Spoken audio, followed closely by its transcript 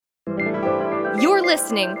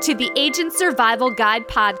listening to the Agent Survival Guide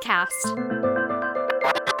podcast,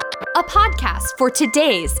 a podcast for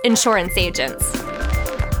today's insurance agents.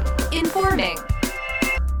 Informing,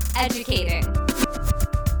 educating,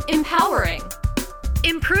 empowering,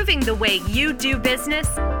 improving the way you do business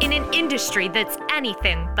in an industry that's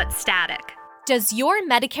anything but static. Does your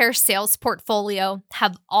Medicare sales portfolio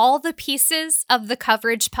have all the pieces of the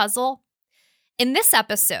coverage puzzle? In this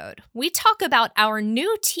episode, we talk about our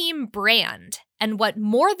new team brand and what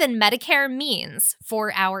More Than Medicare means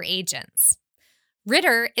for our agents.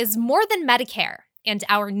 Ritter is more than Medicare, and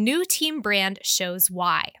our new team brand shows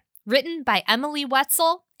why. Written by Emily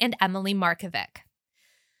Wetzel and Emily Markovic.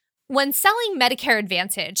 When selling Medicare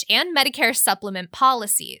Advantage and Medicare Supplement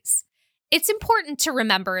policies, it's important to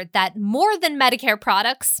remember that More Than Medicare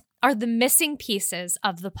products are the missing pieces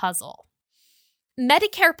of the puzzle.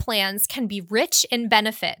 Medicare plans can be rich in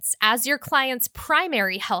benefits as your client's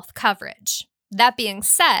primary health coverage. That being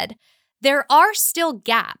said, there are still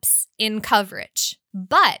gaps in coverage,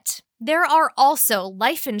 but there are also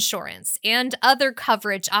life insurance and other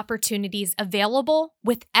coverage opportunities available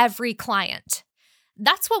with every client.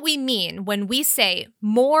 That's what we mean when we say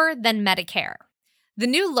More Than Medicare. The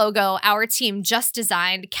new logo our team just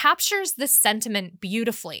designed captures this sentiment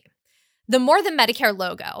beautifully. The More Than Medicare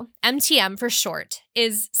logo, MTM for short,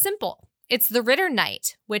 is simple. It's the Ritter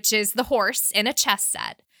Knight, which is the horse in a chess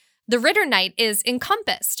set. The Ritter Knight is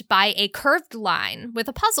encompassed by a curved line with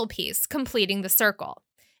a puzzle piece completing the circle.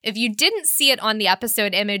 If you didn't see it on the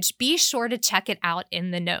episode image, be sure to check it out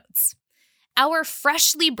in the notes. Our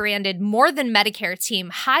freshly branded More Than Medicare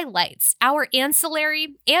team highlights our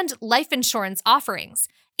ancillary and life insurance offerings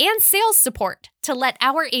and sales support to let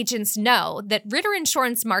our agents know that Ritter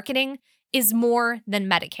Insurance Marketing is more than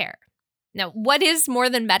Medicare. Now, what is More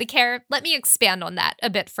Than Medicare? Let me expand on that a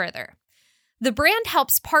bit further. The brand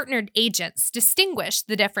helps partnered agents distinguish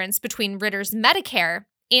the difference between Ritter's Medicare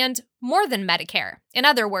and More Than Medicare. In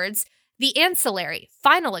other words, the ancillary,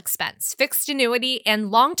 final expense, fixed annuity,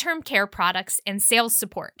 and long-term care products and sales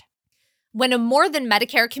support. When a More Than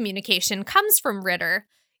Medicare communication comes from Ritter,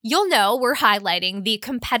 you'll know we're highlighting the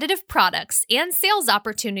competitive products and sales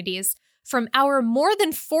opportunities from our more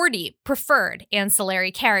than 40 preferred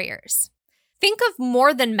ancillary carriers. Think of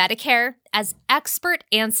More Than Medicare as expert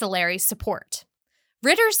ancillary support.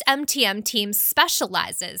 Ritter's MTM team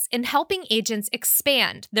specializes in helping agents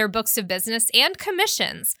expand their books of business and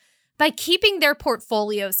commissions by keeping their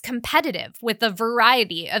portfolios competitive with a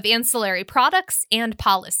variety of ancillary products and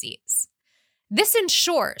policies. This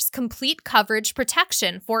ensures complete coverage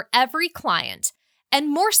protection for every client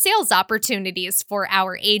and more sales opportunities for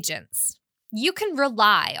our agents. You can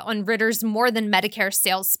rely on Ritter's More Than Medicare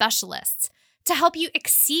sales specialists to help you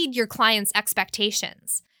exceed your clients'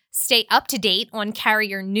 expectations, stay up to date on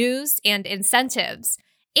carrier news and incentives,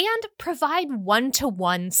 and provide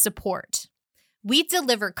one-to-one support. We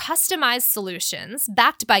deliver customized solutions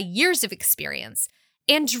backed by years of experience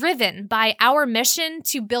and driven by our mission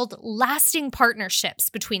to build lasting partnerships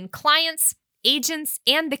between clients, agents,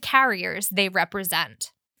 and the carriers they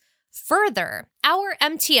represent. Further, our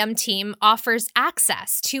MTM team offers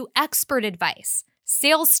access to expert advice,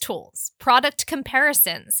 sales tools, product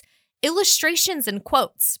comparisons, illustrations and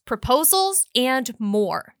quotes, proposals, and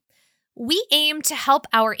more. We aim to help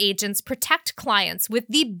our agents protect clients with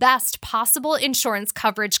the best possible insurance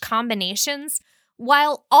coverage combinations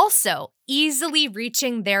while also easily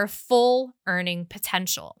reaching their full earning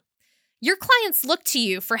potential. Your clients look to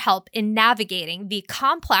you for help in navigating the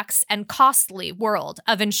complex and costly world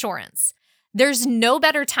of insurance. There's no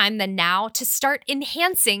better time than now to start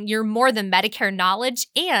enhancing your More Than Medicare knowledge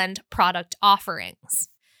and product offerings.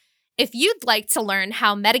 If you'd like to learn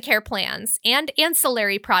how Medicare plans and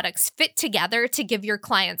ancillary products fit together to give your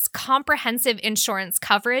clients comprehensive insurance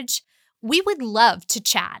coverage, we would love to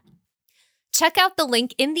chat. Check out the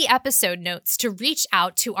link in the episode notes to reach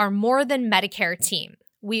out to our More Than Medicare team.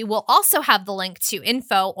 We will also have the link to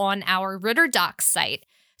info on our Ritter Docs site.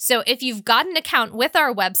 So if you've got an account with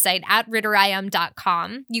our website at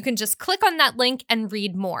ritterim.com, you can just click on that link and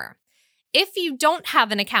read more. If you don't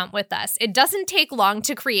have an account with us, it doesn't take long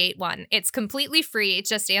to create one. It's completely free.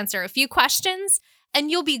 Just answer a few questions and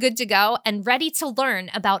you'll be good to go and ready to learn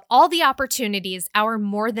about all the opportunities our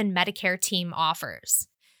More Than Medicare team offers.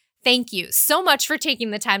 Thank you so much for taking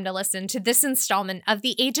the time to listen to this installment of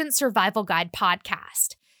the Agent Survival Guide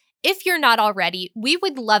podcast. If you're not already, we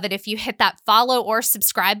would love it if you hit that follow or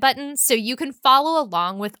subscribe button so you can follow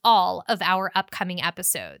along with all of our upcoming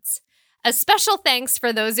episodes. A special thanks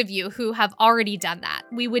for those of you who have already done that.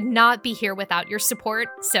 We would not be here without your support,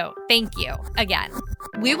 so thank you again.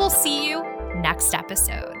 We will see you next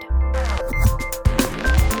episode.